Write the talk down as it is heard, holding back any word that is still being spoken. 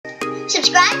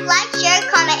Subscribe, like, share,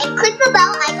 comment, and click the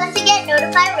bell icon to get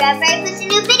notified whenever I post a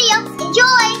new video.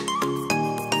 Enjoy!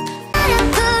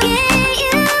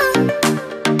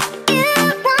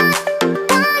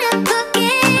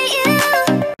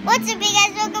 What's up, you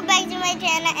guys? Welcome back to my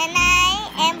channel, and I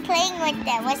am playing with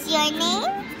them. What's your name?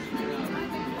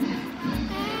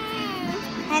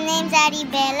 Her name's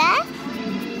Aribella.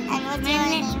 And what's your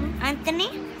name? Anthony.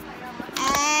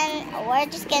 And we're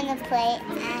just gonna play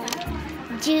and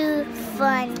do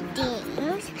fun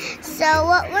things. So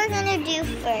what we're gonna do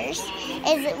first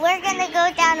is we're gonna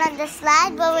go down on the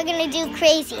slide, but we're gonna do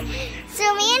crazy.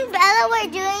 So me and Bella were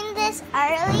doing this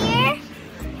earlier.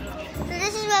 So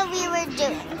this is what we were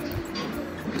doing.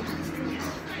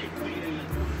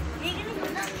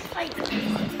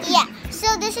 Yeah,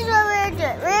 so this is what we're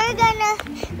doing. We're gonna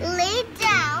lay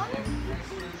down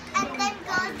and then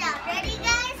go down. Ready,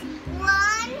 guys?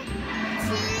 1,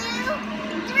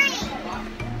 2, 3.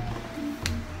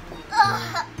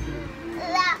 Oh,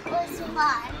 that was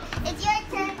fun. It's your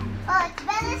turn. Oh, it's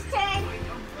Bella's turn.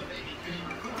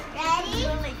 Ready?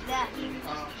 Go like that.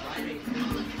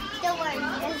 Don't worry,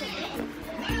 it's okay.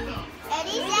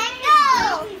 Ready, set,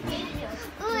 go!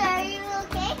 Ooh, are you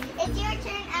okay? It's your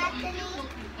turn, Anthony.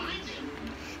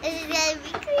 This is gonna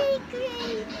be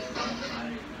great.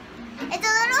 It's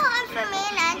a little hard for me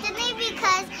and Anthony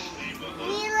because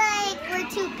we're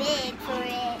too big for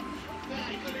it.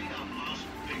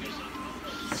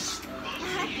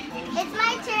 It's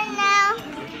my turn now.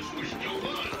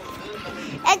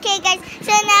 Okay, guys.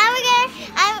 So now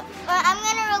I'm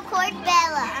gonna record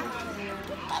Bella.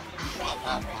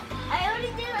 I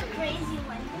already did a crazy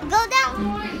one. Go down.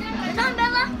 Go down,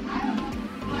 Bella.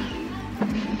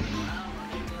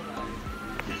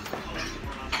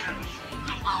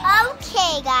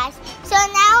 Okay, guys. So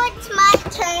now it's my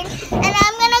turn, and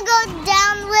I'm gonna go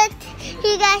down with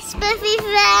you guys, Spiffy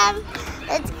Fam.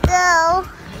 Let's go.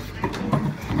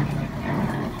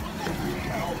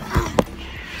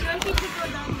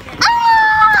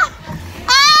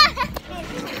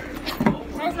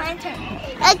 That's my turn.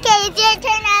 Okay, it's your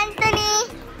turn, Anthony.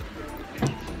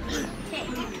 Okay.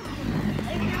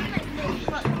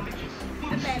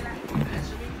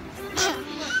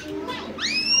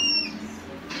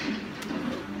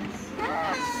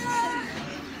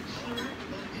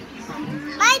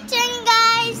 My turn,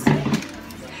 guys.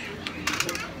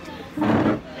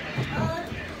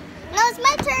 No, it's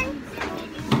my turn.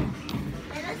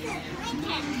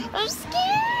 I'm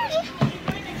scared.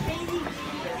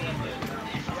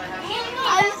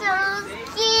 I'm so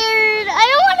scared. I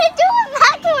don't want to do it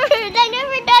backwards. I've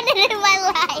never done it in my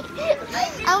life.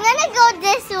 I'm gonna go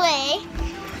this way.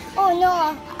 Oh no,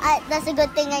 that's a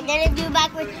good thing. I didn't do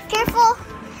backwards. Careful.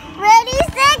 Ready,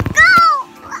 set, go!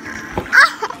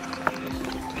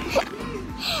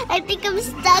 I think I'm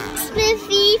stuck,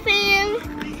 Spiffy Fam.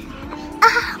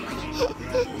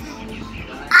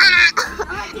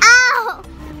 Ow!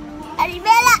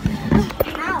 Aribella!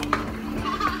 Ow.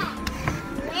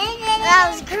 That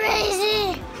was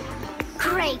crazy.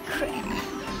 Cray.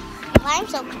 I'm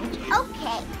so crazy.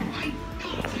 Okay.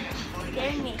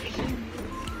 Scared me.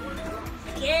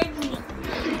 Scared me.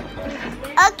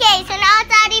 Okay, so now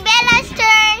it's Aribella's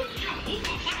turn.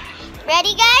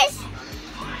 Ready, guys?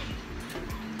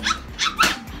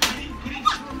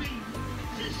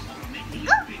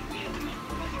 Go.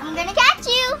 I'm gonna catch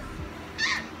you.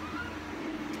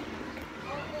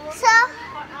 So,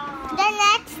 the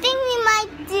next thing we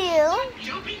might do.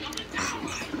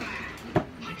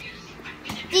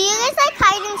 Do you guys like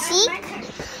hide and seek?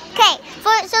 Okay,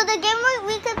 so the game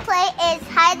we could play is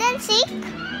hide and seek.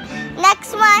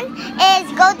 Next one is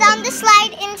go down the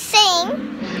slide and sing.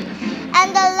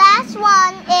 And the last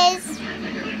one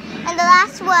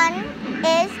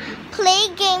is play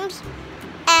games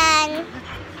and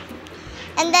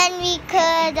then we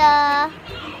could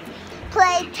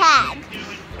play tag.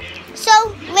 So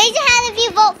raise your hand if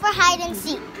you vote for hide and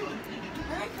seek.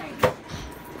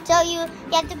 So you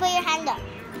have to put your hand up.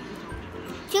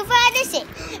 2 for hide and seek.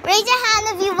 Raise your hand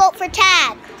if you vote for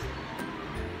tag.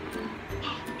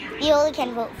 You only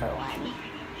can vote for one.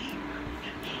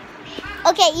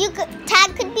 Okay,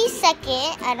 tag could be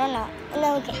second. I don't know.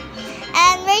 No, okay.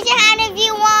 And raise your hand if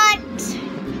you want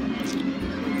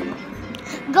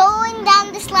going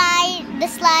down the slide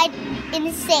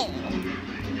insane.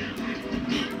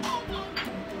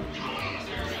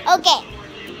 Okay.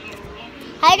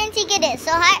 Hide and seek it is.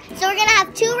 So we're gonna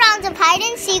have 2 rounds of hide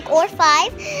and seek or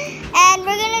 5, and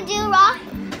we're gonna do rock.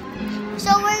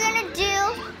 So we're gonna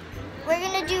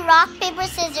do rock, paper,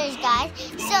 scissors, guys.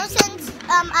 So since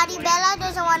Aribella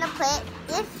doesn't want to play,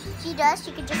 if she does,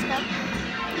 she could just come.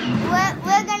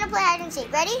 We're gonna play hide and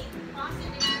seek. Ready?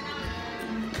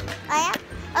 Oh yeah?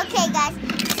 Okay guys,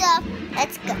 so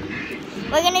let's go.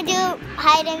 We're gonna do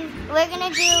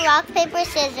rock, paper,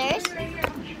 scissors.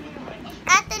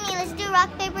 Anthony, let's do rock,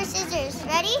 paper, scissors.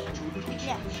 Ready?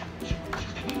 Yeah.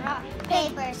 Rock,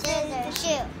 paper, scissors,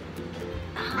 shoot.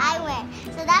 I win.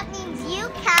 So that means you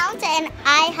count and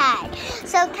I hide.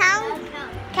 So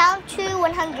count to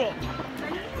 100.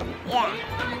 Yeah.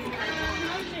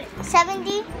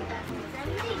 70?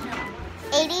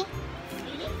 80?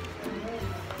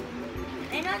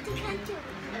 I know how to count too.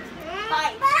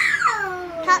 5.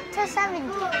 Count to 70.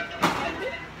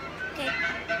 Okay.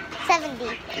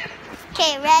 70.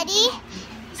 Okay, ready,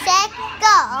 set,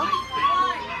 go.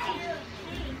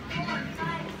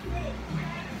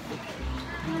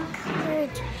 1, 2, 3,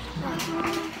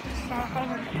 4,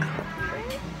 5, 6.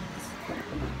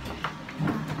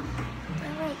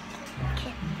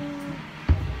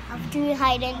 I'll do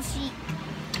hide and seek.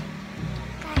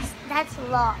 Guys, that's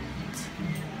locked.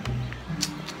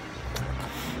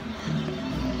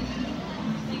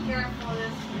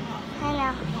 I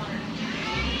know.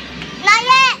 Not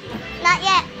yet. Not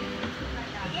yet.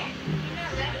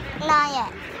 Not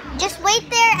yet. Just wait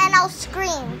there and I'll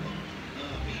scream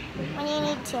when you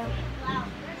need to.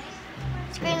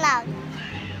 Scream loud.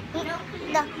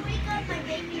 No.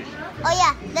 Oh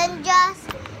yeah. Then just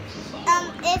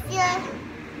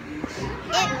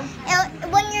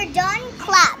when you're done,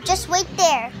 clap. Just wait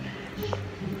there.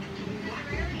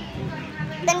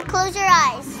 Then close your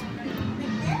eyes.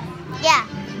 Yeah.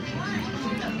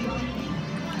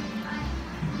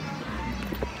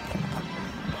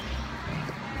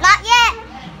 Not yet.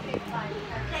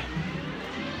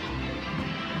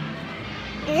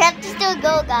 You have to still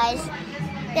go, guys.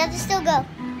 You have to still go.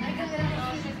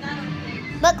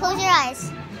 But close your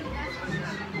eyes.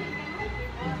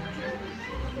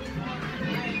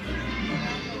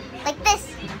 Like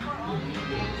this.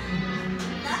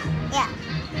 Yeah.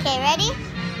 Okay, ready?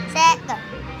 Set, go. 1,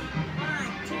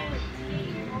 2, 3,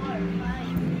 4, 5,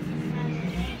 6, 7,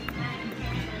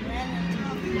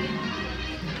 8, 9,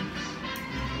 10,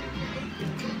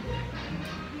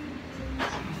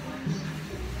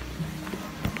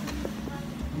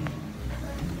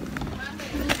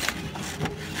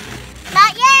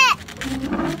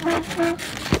 11, 12.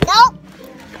 Nope.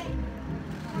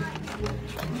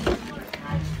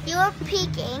 You were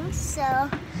peeking, so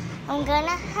I'm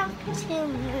gonna have to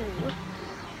move.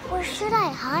 Where should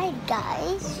I hide,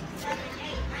 guys?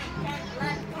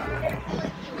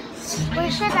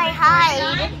 Where should I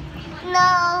hide?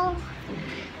 No.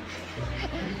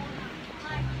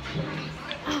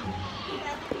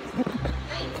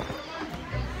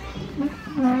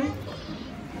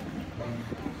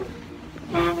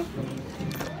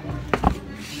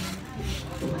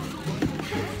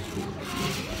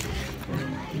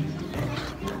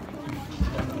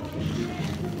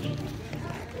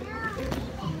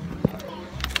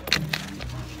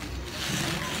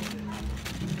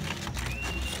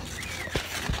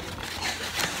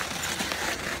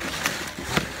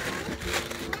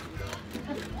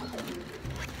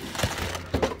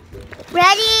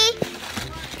 Ready?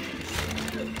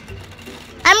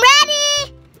 I'm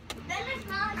ready.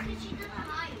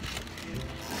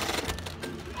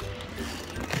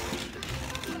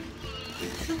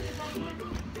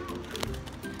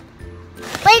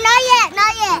 Wait, not yet,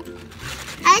 not yet.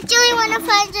 I actually want to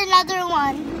find another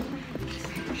one.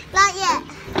 Not yet.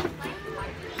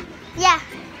 Yeah.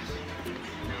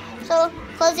 So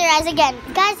close your eyes again.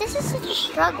 Guys, this is such a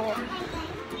struggle.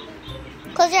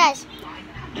 Close your eyes.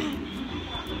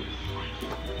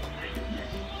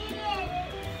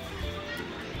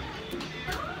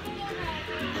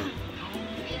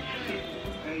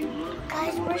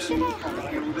 Guys, where should I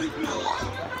hide?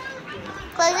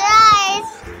 Close your eyes.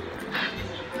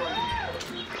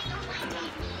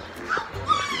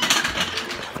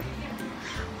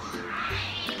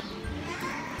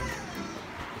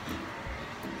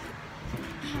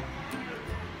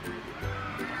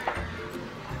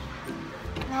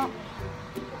 No.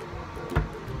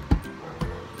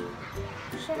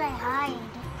 Where should I hide?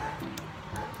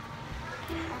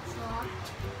 That's locked.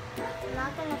 I'm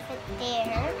not gonna fit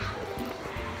there.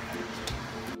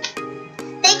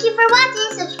 Thank you for watching.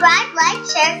 Subscribe, like,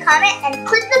 share, comment, and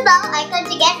click the bell icon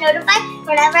to get notified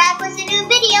whenever I post a new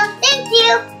video. Thank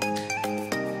you!